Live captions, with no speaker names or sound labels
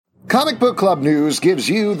Comic Book Club News gives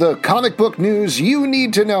you the comic book news you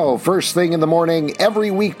need to know first thing in the morning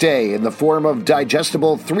every weekday in the form of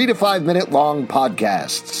digestible 3 to 5 minute long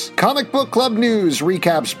podcasts. Comic Book Club News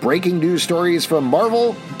recaps breaking news stories from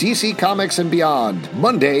Marvel, DC Comics, and beyond,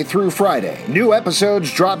 Monday through Friday. New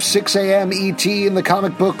episodes drop 6 a.m. ET in the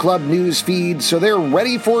Comic Book Club News feed, so they're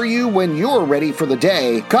ready for you when you're ready for the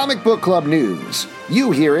day. Comic Book Club News.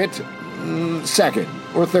 You hear it second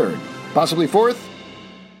or third, possibly fourth.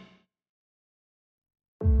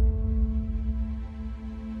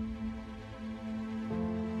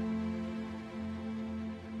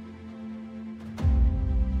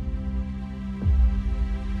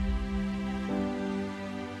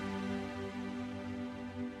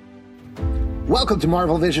 Welcome to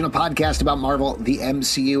Marvel Vision, a podcast about Marvel, the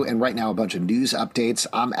MCU, and right now a bunch of news updates.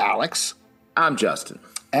 I'm Alex. I'm Justin.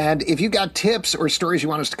 And if you've got tips or stories you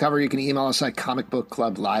want us to cover, you can email us at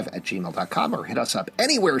comicbookclublive@gmail.com or hit us up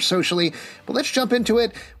anywhere socially. But let's jump into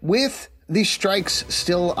it with the strikes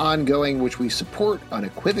still ongoing, which we support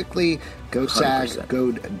unequivocally. Go SAG, 100%.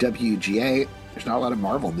 Go WGA. There's not a lot of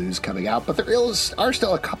Marvel news coming out, but there are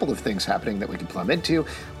still a couple of things happening that we can plumb into.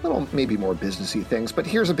 Little, maybe more businessy things, but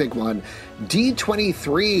here's a big one.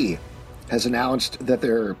 D23 has announced that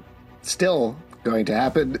they're still going to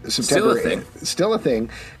happen September 8th. Still a thing.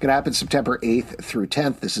 Going to happen September 8th through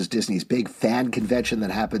 10th. This is Disney's big fan convention that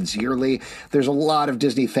happens yearly. There's a lot of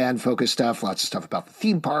Disney fan-focused stuff, lots of stuff about the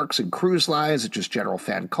theme parks and cruise lines and just general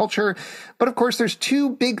fan culture. But of course, there's two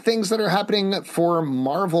big things that are happening for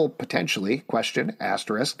Marvel, potentially. Question,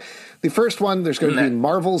 asterisk. The first one, there's going to be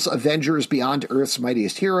Marvel's Avengers Beyond Earth's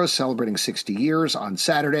Mightiest Heroes, celebrating 60 years on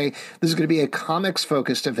Saturday. This is going to be a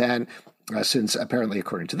comics-focused event. Since apparently,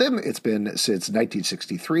 according to them, it's been since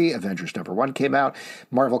 1963, Avengers #1 came out.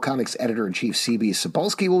 Marvel Comics editor-in-chief C.B.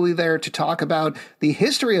 Cebulski will be there to talk about the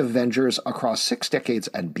history of Avengers across 6 decades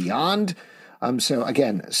and beyond. So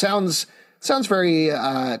again, sounds very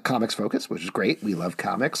comics-focused, which is great. We love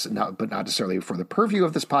comics, but not necessarily for the purview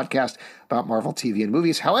of this podcast about Marvel TV and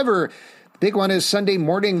movies. However, the big one is Sunday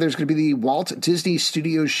morning, there's going to be the Walt Disney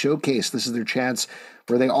Studios Showcase. This is their chance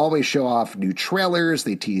where they always show off new trailers,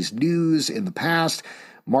 they tease news in the past.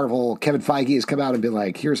 Marvel, Kevin Feige has come out and been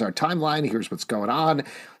like, here's our timeline, here's what's going on.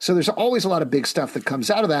 So there's always a lot of big stuff that comes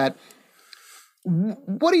out of that.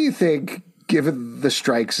 What do you think, given the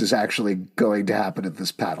strikes, is actually going to happen at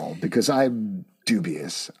this panel? Because I'm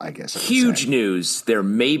dubious, I guess. Huge news. They're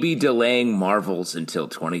maybe delaying Marvels until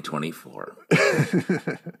 2024.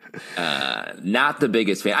 Not the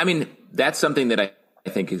biggest fan. I mean, that's something that I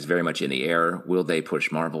think is very much in the air. Will they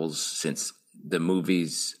push Marvels since the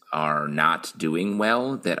movies are not doing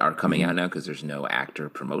well that are coming out now because there's no actor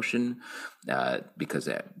promotion because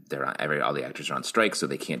all the actors are on strike, so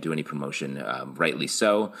they can't do any promotion. Rightly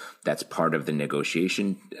so. That's part of the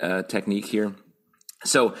negotiation technique here.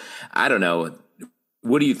 So I don't know.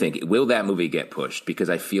 What do you think? Will that movie get pushed? Because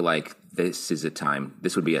I feel like this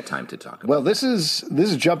would be a time to talk about. Well, this is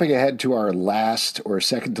jumping ahead to our last or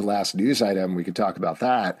second to last news item. We could talk about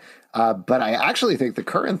that. But I actually think the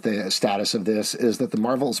current status of this is that the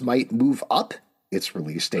Marvels might move up its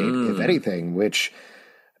release date, if anything, which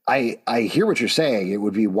I hear what you're saying. It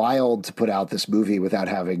would be wild to put out this movie without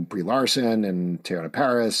having Brie Larson and Teyonah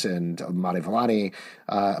Parris and Ahmad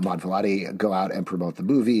Vellani go out and promote the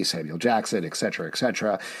movie, Samuel Jackson, et cetera, et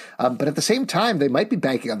cetera. But at the same time, they might be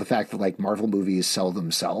banking on the fact that Marvel movies sell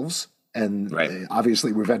themselves. And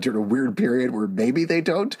obviously we've entered a weird period where maybe they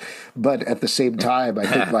don't. But at the same time, I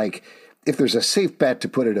think if there's a safe bet to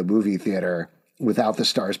put in a movie theater without the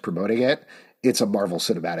stars promoting it, it's a Marvel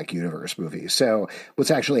Cinematic Universe movie. So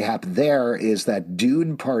what's actually happened there is that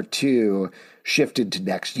Dune Part 2 shifted to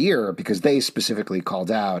next year because they specifically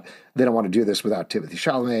called out they don't want to do this without Timothée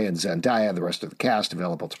Chalamet and Zendaya and the rest of the cast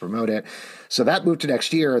available to promote it. So that moved to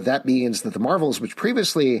next year. That means that the Marvels, which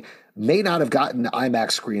previously may not have gotten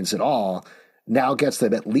IMAX screens at all, now gets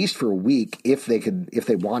them at least for a week if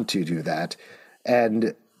they want to do that.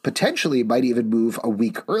 And potentially might even move a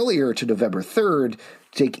week earlier to November 3rd,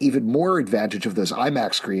 take even more advantage of those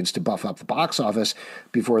IMAX screens to buff up the box office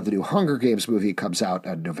before the new Hunger Games movie comes out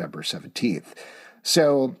on November 17th.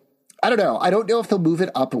 So I don't know. I don't know if they'll move it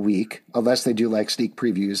up a week unless they do sneak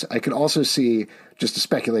previews. I could also see, just to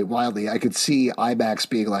speculate wildly, I could see IMAX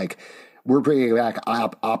being like, we're bringing back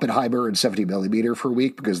Oppenheimer and 70 millimeter for a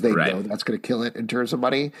week because they know that's going to kill it in terms of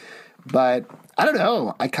money. But I don't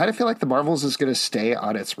know. I kind of feel like the Marvels is going to stay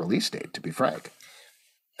on its release date, to be frank.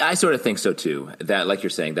 I sort of think so too. That, like you're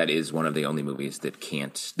saying, that is one of the only movies that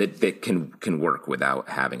can work without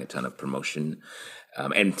having a ton of promotion.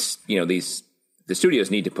 And the studios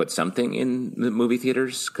need to put something in the movie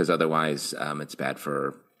theaters because otherwise it's bad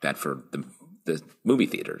for that for the movie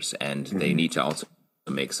theaters, and they need to also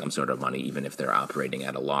make some sort of money, even if they're operating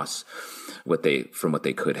at a loss, from what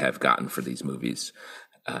they could have gotten for these movies.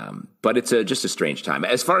 But it's just a strange time.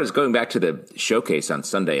 As far as going back to the showcase on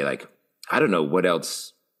Sunday, like, I don't know what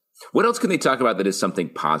else can they talk about that is something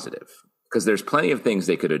positive? Because there's plenty of things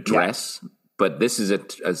they could address, but this is a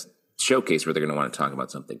showcase where they're going to want to talk about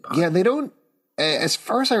something positive. Yeah, they don't. As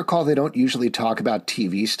far as I recall, they don't usually talk about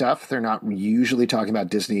TV stuff. They're not usually talking about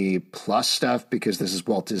Disney Plus stuff because this is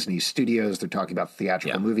Walt Disney Studios. They're talking about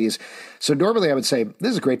theatrical movies. So normally I would say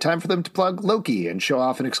this is a great time for them to plug Loki and show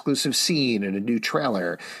off an exclusive scene and a new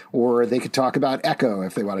trailer. Or they could talk about Echo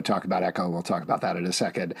if they want to talk about Echo. We'll talk about that in a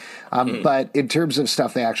second. But in terms of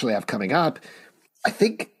stuff they actually have coming up,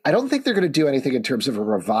 I don't think they're going to do anything in terms of a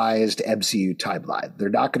revised MCU timeline. They're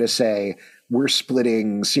not going to say we're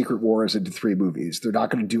splitting Secret Wars into 3 movies. They're not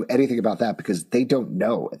going to do anything about that because they don't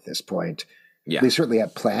know at this point. Yeah. They certainly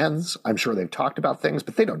have plans. I'm sure they've talked about things,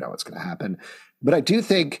 but they don't know what's going to happen. But I do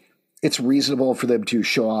think it's reasonable for them to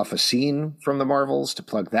show off a scene from the Marvels, to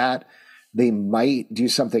plug that. They might do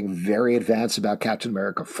something very advanced about Captain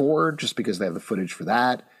America 4 just because they have the footage for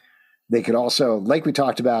that. They could also, like we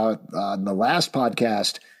talked about on the last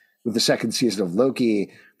podcast with the second season of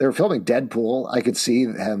Loki, they were filming Deadpool. I could see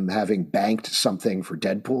them having banked something for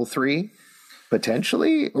Deadpool 3,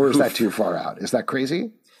 potentially, or is that too far out? Is that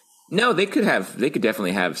crazy? No, they could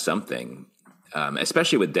definitely have something,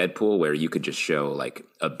 especially with Deadpool, where you could just show like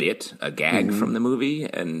a gag from the movie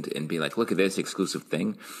and be like, look at this exclusive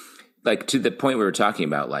thing. Like, to the point we were talking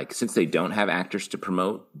about, like, since they don't have actors to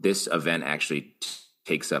promote, this event actually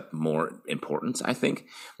takes up more importance, I think,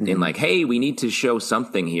 in like, hey, we need to show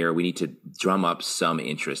something here. We need to drum up some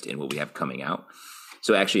interest in what we have coming out.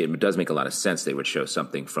 So actually, it does make a lot of sense. They would show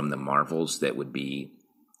something from the Marvels that would be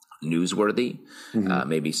newsworthy,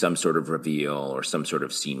 maybe some sort of reveal or some sort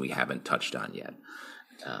of scene we haven't touched on yet.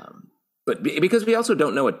 But because we also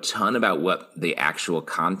don't know a ton about what the actual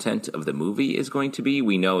content of the movie is going to be,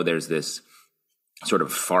 we know there's this sort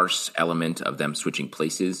of farce element of them switching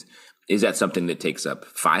places. Is that something that takes up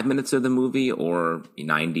 5 minutes of the movie or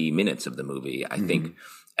 90 minutes of the movie? I think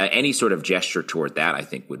any sort of gesture toward that, I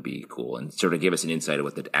think, would be cool and sort of give us an insight of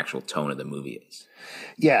what the actual tone of the movie is.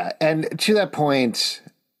 Yeah. And to that point,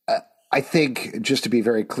 I think, just to be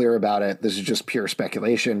very clear about it, this is just pure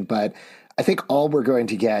speculation, but I think all we're going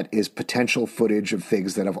to get is potential footage of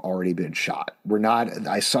things that have already been shot.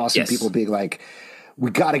 I saw some people being like, we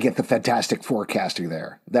got to get the Fantastic Four casting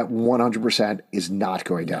there. That 100% is not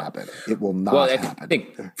going to happen. It will not happen. I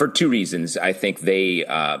think for 2 reasons. I think they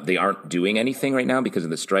aren't doing anything right now because of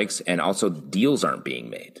the strikes, and also deals aren't being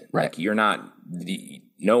made. Right. Like,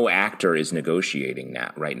 no actor is negotiating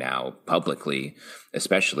that right now publicly,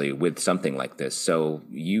 especially with something like this. So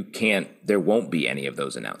there won't be any of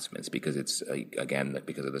those announcements because it's, again,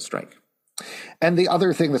 because of the strike. And the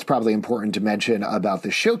other thing that's probably important to mention about the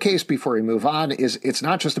showcase before we move on is it's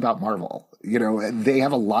not just about Marvel. You know, they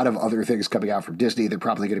have a lot of other things coming out from Disney. They're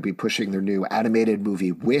probably going to be pushing their new animated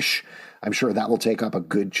movie, Wish. I'm sure that will take up a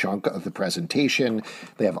good chunk of the presentation.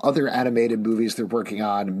 They have other animated movies they're working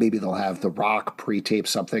on. Maybe they'll have The Rock pre-tape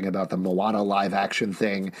something about the Moana live action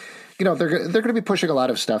thing. You know, they're going to be pushing a lot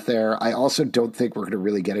of stuff there. I also don't think we're going to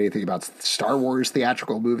really get anything about Star Wars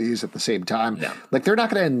theatrical movies at the same time. No. Like, they're not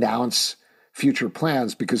going to announce future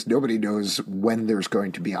plans because nobody knows when there's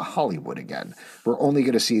going to be a Hollywood again. We're only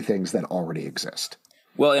going to see things that already exist.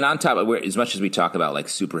 Well, and on top of as much as we talk about like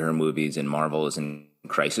superhero movies and Marvel is in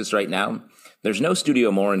crisis right now, there's no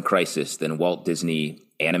studio more in crisis than Walt Disney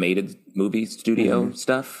animated movie studio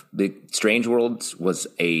stuff. The Strange Worlds was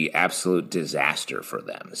a absolute disaster for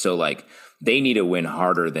them. So like they need to win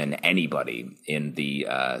harder than anybody in the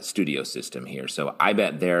studio system here. So I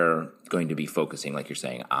bet they're going to be focusing, like you're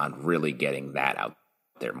saying, on really getting that out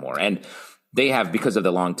there more. And they have, because of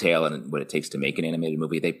the long tail and what it takes to make an animated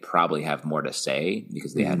movie, they probably have more to say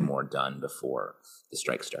because they had more done before the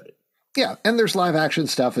strike started. Yeah, and there's live action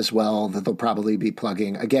stuff as well that they'll probably be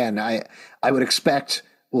plugging. Again, I would expect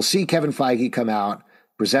we'll see Kevin Feige come out,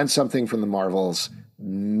 present something from the Marvels,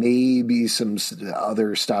 maybe some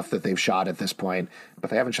other stuff that they've shot at this point, but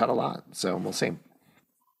they haven't shot a lot, so we'll see.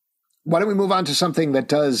 Why don't we move on to something that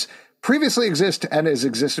does previously exist and has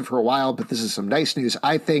existed for a while, but this is some nice news.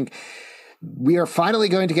 I think we are finally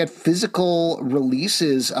going to get physical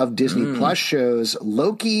releases of Disney Plus shows.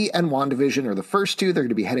 Loki and WandaVision are the first two. They're going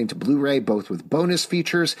to be heading to Blu-ray, both with bonus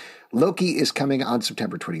features. Loki is coming on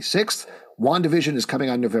September 26th. WandaVision is coming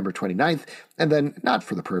on November 29th. And then, not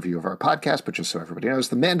for the purview of our podcast, but just so everybody knows,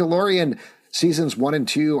 The Mandalorian seasons 1 and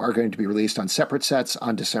 2 are going to be released on separate sets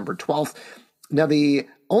on December 12th. Now, the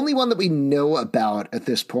only one that we know about at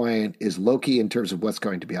this point is Loki in terms of what's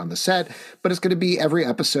going to be on the set, but it's going to be every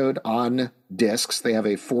episode on discs. They have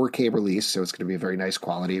a 4K release, so it's going to be a very nice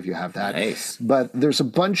quality if you have that. Nice. But there's a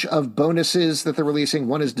bunch of bonuses that they're releasing.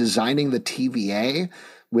 One is designing the TVA,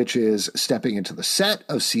 which is stepping into the set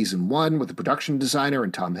of season 1 with the production designer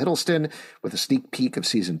and Tom Hiddleston with a sneak peek of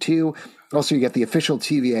season 2. Also, you get the official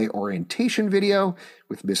TVA orientation video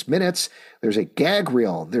with Miss Minutes. There's a gag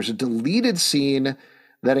reel. There's a deleted scene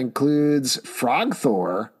that includes Frog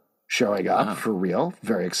Thor showing up for real.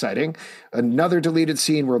 Very exciting. Another deleted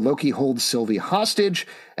scene where Loki holds Sylvie hostage,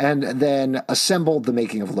 and then assembled the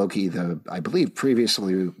making of Loki, the, I believe,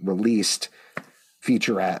 previously released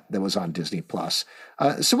featurette that was on Disney+.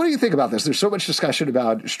 So what do you think about this? There's so much discussion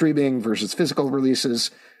about streaming versus physical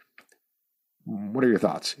releases. What are your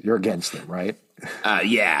thoughts? You're against them, right?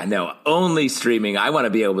 Yeah, no, only streaming. I want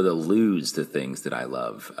to be able to lose the things that I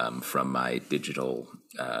love from my digital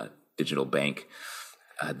bank,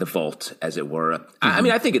 the vault, as it were. Mm-hmm. I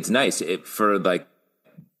mean, I think it's nice for like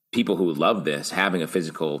people who love this. Having a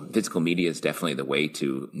physical media is definitely the way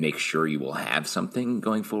to make sure you will have something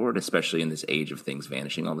going forward, especially in this age of things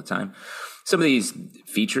vanishing all the time. Some of these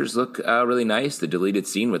features look really nice. The deleted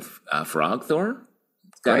scene with Frog Thor,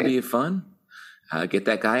 it's got to be fun. Get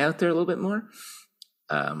that guy out there a little bit more.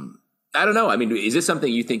 I don't know. I mean, is this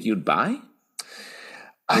something you think you'd buy?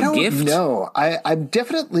 I don't know. I'm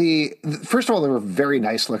definitely, first of all, they were very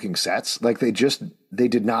nice looking sets. Like they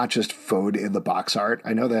did not just phone in the box art.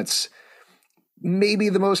 I know that's maybe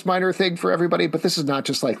the most minor thing for everybody, but this is not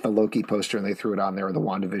just like the Loki poster and they threw it on there, or the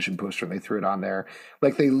WandaVision poster and they threw it on there.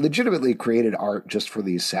 Like they legitimately created art just for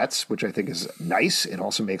these sets, which I think is nice. It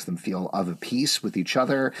also makes them feel of a piece with each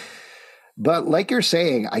other. But like you're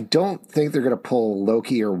saying, I don't think they're going to pull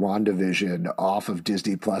Loki or WandaVision off of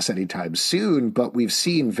Disney Plus anytime soon. But we've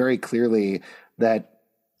seen very clearly that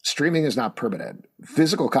streaming is not permanent.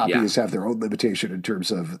 Physical copies have their own limitation in terms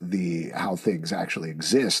of how things actually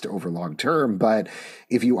exist over long term. But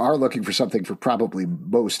if you are looking for something for probably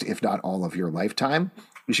most, if not all of your lifetime,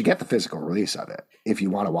 you should get the physical release of it if you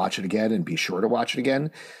want to watch it again and be sure to watch it again.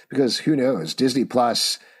 Because who knows, Disney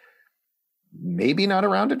Plus, maybe not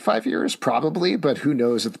around in 5 years, probably, but who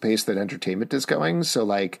knows at the pace that entertainment is going. So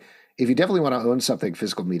like, if you definitely want to own something,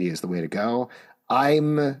 physical media is the way to go.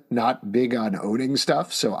 I'm not big on owning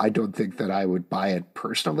stuff, so I don't think that I would buy it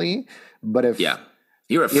personally. But if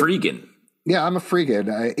you're a freegan. Yeah, I'm a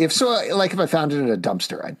freegan. If I found it in a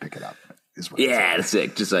dumpster, I'd pick it up. That's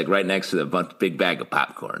it. Just like right next to the big bag of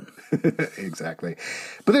popcorn. Exactly.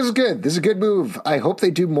 But this is good. This is a good move. I hope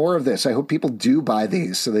they do more of this. I hope people do buy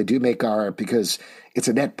these so they do make art, because it's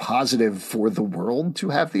a net positive for the world to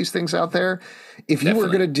have these things out there. If you were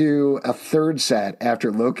going to do a third set after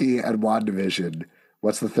Loki and WandaVision,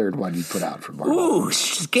 what's the third one you put out for Marvel? Ooh,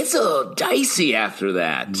 it gets a little dicey after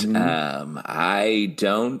that. Mm-hmm. I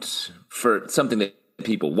don't, for something that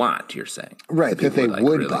people want, you're saying. Right, that they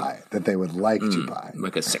would buy, that they would like to buy.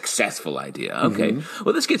 Like a successful idea. Okay. Mm-hmm.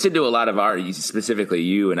 Well, this gets into a lot of our, specifically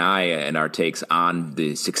you and I, and our takes on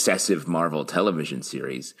the successive Marvel television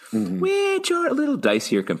series, which are a little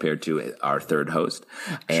dicier compared to our third host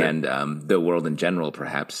and the world in general,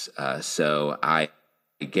 perhaps. So I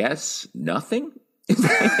guess nothing. It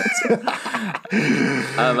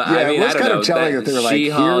was kind of telling that they were like,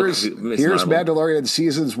 here's Mandalorian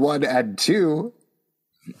seasons 1 and 2.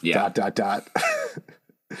 Yeah. ...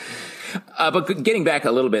 But getting back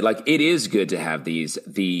a little bit, like it is good to have these.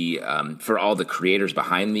 For all the creators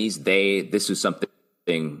behind these, this is something.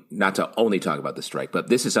 Not to only talk about the strike, but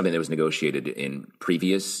this is something that was negotiated in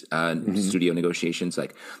previous studio negotiations.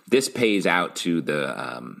 Like this pays out to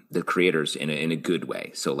the creators in a good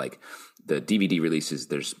way. So like the DVD releases,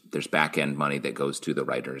 there's back end money that goes to the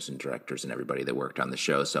writers and directors and everybody that worked on the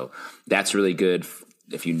show. So that's really good.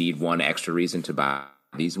 If you need one extra reason to buy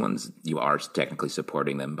these ones, you are technically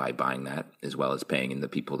supporting them by buying that, as well as paying in the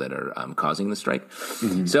people that are causing the strike.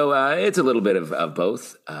 Mm-hmm. So it's a little bit of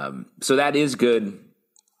both. So that is good.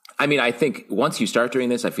 I mean, I think once you start doing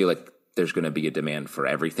this, I feel like there's going to be a demand for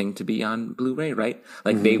everything to be on Blu-ray, right?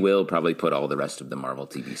 Like they will probably put all the rest of the Marvel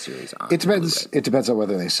TV series on. It depends. Blu-ray. It depends on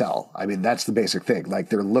whether they sell. I mean, that's the basic thing. Like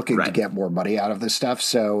they're looking to get more money out of this stuff.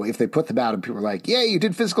 So if they put them out and people are like, "Yeah, you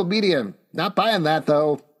did physical media, not buying that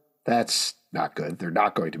though," that's not good. They're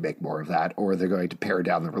not going to make more of that, or they're going to pare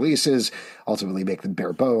down the releases, ultimately make them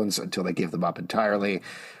bare bones until they give them up entirely.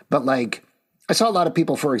 But like, I saw a lot of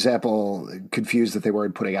people, for example, confused that they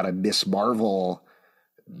weren't putting out a Miss Marvel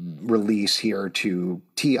release here to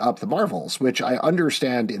tee up the Marvels, which I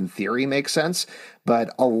understand in theory makes sense,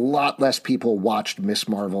 but a lot less people watched Miss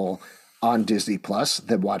Marvel on Disney Plus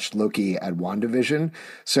that watched Loki and WandaVision.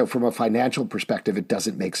 So from a financial perspective, it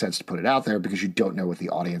doesn't make sense to put it out there because you don't know what the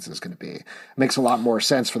audience is going to be. It makes a lot more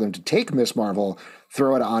sense for them to take Miss Marvel,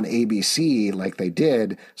 throw it on ABC like they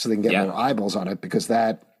did so they can get more eyeballs on it, because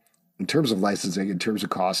that, in terms of licensing, in terms of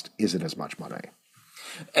cost, isn't as much money.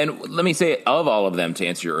 And let me say, of all of them, to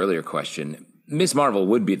answer your earlier question, Miss Marvel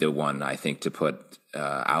would be the one, I think, to put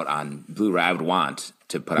out on Blu-ray. I would want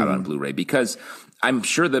to put out on Blu-ray, because I'm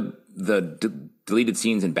sure the deleted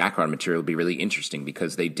scenes and background material would be really interesting,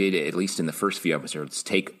 because they did, at least in the first few episodes,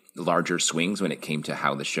 take larger swings when it came to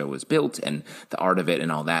how the show was built and the art of it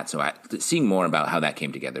and all that. So seeing more about how that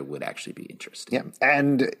came together would actually be interesting. Yeah,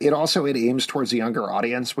 and it aims towards a younger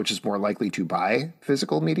audience, which is more likely to buy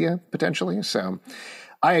physical media potentially. So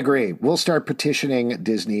I agree. We'll start petitioning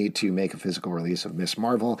Disney to make a physical release of Miss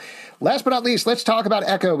Marvel. Last but not least, let's talk about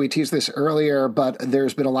Echo. We teased this earlier, but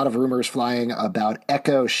there's been a lot of rumors flying about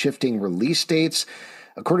Echo shifting release dates.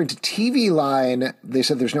 According to TV Line, they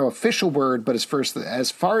said there's no official word, but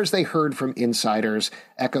as far as they heard from insiders,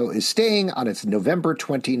 Echo is staying on its November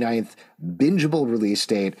 29th bingeable release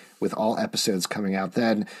date, with all episodes coming out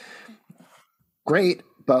then. Great.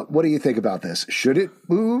 But what do you think about this? Should it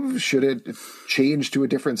move? Should it change to a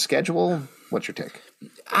different schedule? What's your take?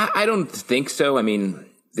 I don't think so. I mean,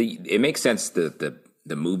 it makes sense that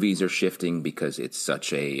the movies are shifting because it's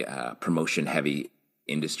such a promotion-heavy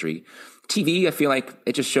industry. TV, I feel like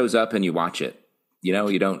it just shows up and you watch it. You know,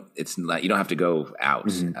 you don't have to go out.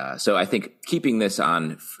 Mm-hmm. So I think keeping this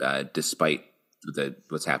on, despite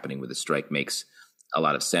what's happening with the strike, makes a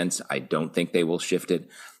lot of sense. I don't think they will shift it.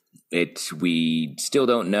 We still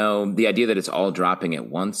don't know. The idea that it's all dropping at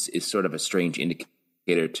once is sort of a strange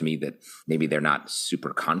indicator to me that maybe they're not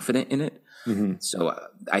super confident in it. Mm-hmm. So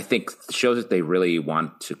I think shows that they really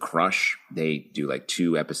want to crush, they do like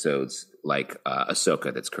 2 episodes, like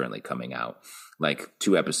Ahsoka that's currently coming out, like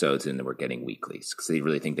 2 episodes, and we're getting weeklies because they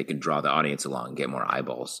really think they can draw the audience along and get more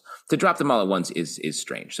eyeballs. To drop them all at once is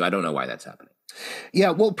strange. So I don't know why that's happening.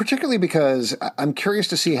 Yeah, well, particularly because I'm curious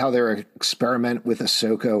to see how their experiment with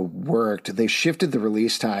Ahsoka worked. They shifted the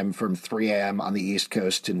release time from 3 a.m. on the East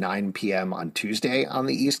Coast to 9 p.m. on Tuesday on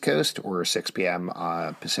the East Coast, or 6 p.m.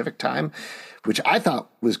 Pacific time, which I thought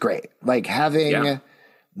was great. Like having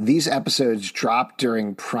these episodes drop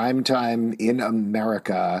during prime time in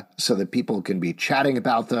America so that people can be chatting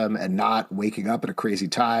about them and not waking up at a crazy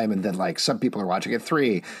time. And then like some people are watching at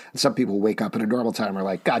 3 and some people wake up at a normal time and are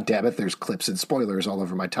like, God damn it, there's clips and spoilers all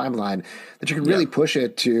over my timeline, that you can really push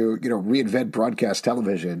it to, reinvent broadcast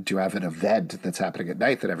television to have an event that's happening at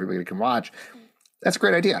night that everybody can watch. That's a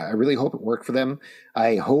great idea. I really hope it worked for them.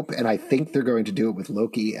 I hope and I think they're going to do it with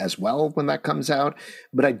Loki as well when that comes out.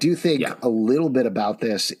 But I do think a little bit about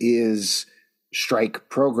this is strike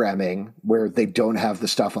programming, where they don't have the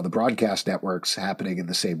stuff on the broadcast networks happening in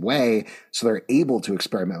the same way. So they're able to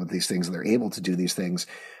experiment with these things and they're able to do these things.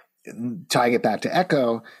 Tying it back to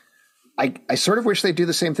Echo, I sort of wish they'd do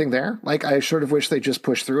the same thing there. Like, I sort of wish they just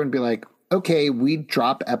push through and be like, okay, we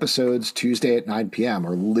drop episodes Tuesday at 9 p.m.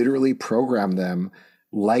 or literally program them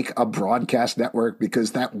like a broadcast network,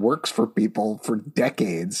 because that works for people for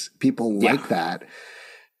decades. People like that.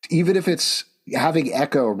 Even if it's having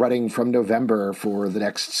Echo running from November for the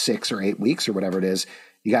next 6 or 8 weeks or whatever it is,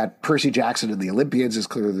 you got Percy Jackson and the Olympians is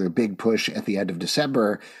clearly their big push at the end of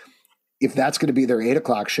December. If that's going to be their 8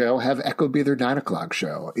 o'clock show, have Echo be their 9 o'clock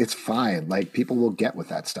show. It's fine. Like, people will get with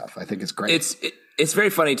that stuff. I think it's great. It's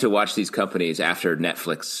very funny to watch these companies, after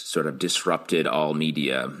Netflix sort of disrupted all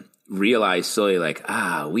media, realize slowly like,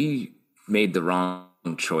 we made the wrong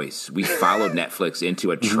choice. We followed Netflix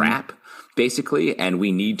into a trap, basically, and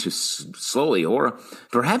we need to slowly or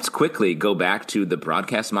perhaps quickly go back to the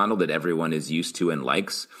broadcast model that everyone is used to and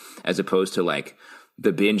likes, as opposed to like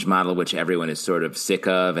the binge model, which everyone is sort of sick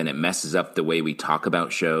of, and it messes up the way we talk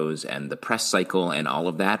about shows and the press cycle and all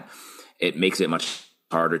of that. It makes it much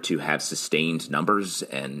harder to have sustained numbers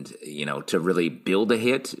and, to really build a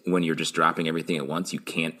hit when you're just dropping everything at once. You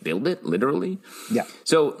can't build it, literally. Yeah.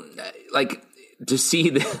 So, like, to see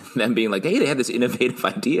them being like, hey, they had this innovative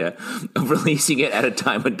idea of releasing it at a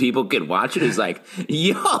time when people can watch it is like,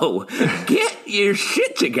 yo, get your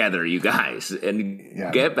shit together, you guys,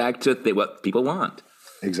 and get back to what people want.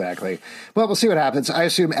 Exactly. Well, we'll see what happens. I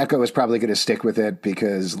assume Echo is probably going to stick with it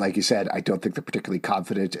because, like you said, I don't think they're particularly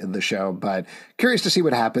confident in the show, but curious to see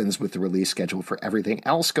what happens with the release schedule for everything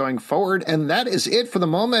else going forward. And that is it for the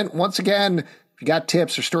moment. Once again, If you got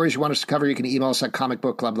tips or stories you want us to cover, you can email us at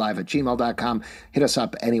comicbookclublive@gmail.com. Hit us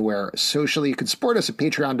up anywhere socially. You can support us at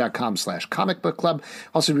patreon.com/comicbookclub.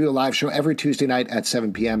 Also, we do a live show every Tuesday night at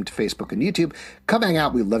 7 p.m. to Facebook and YouTube. Come hang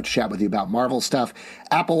out. We'd love to chat with you about Marvel stuff.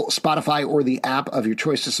 Apple, Spotify, or the app of your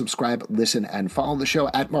choice to subscribe, listen, and follow the show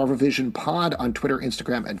at Marvel Vision Pod on Twitter,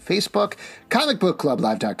 Instagram, and Facebook.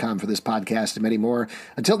 Comicbookclublive.com for this podcast and many more.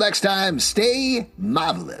 Until next time, stay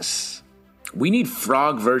marvelous. We need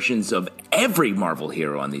frog versions of every Marvel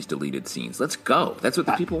hero on these deleted scenes. Let's go. That's what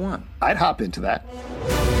the people want. I'd hop into that.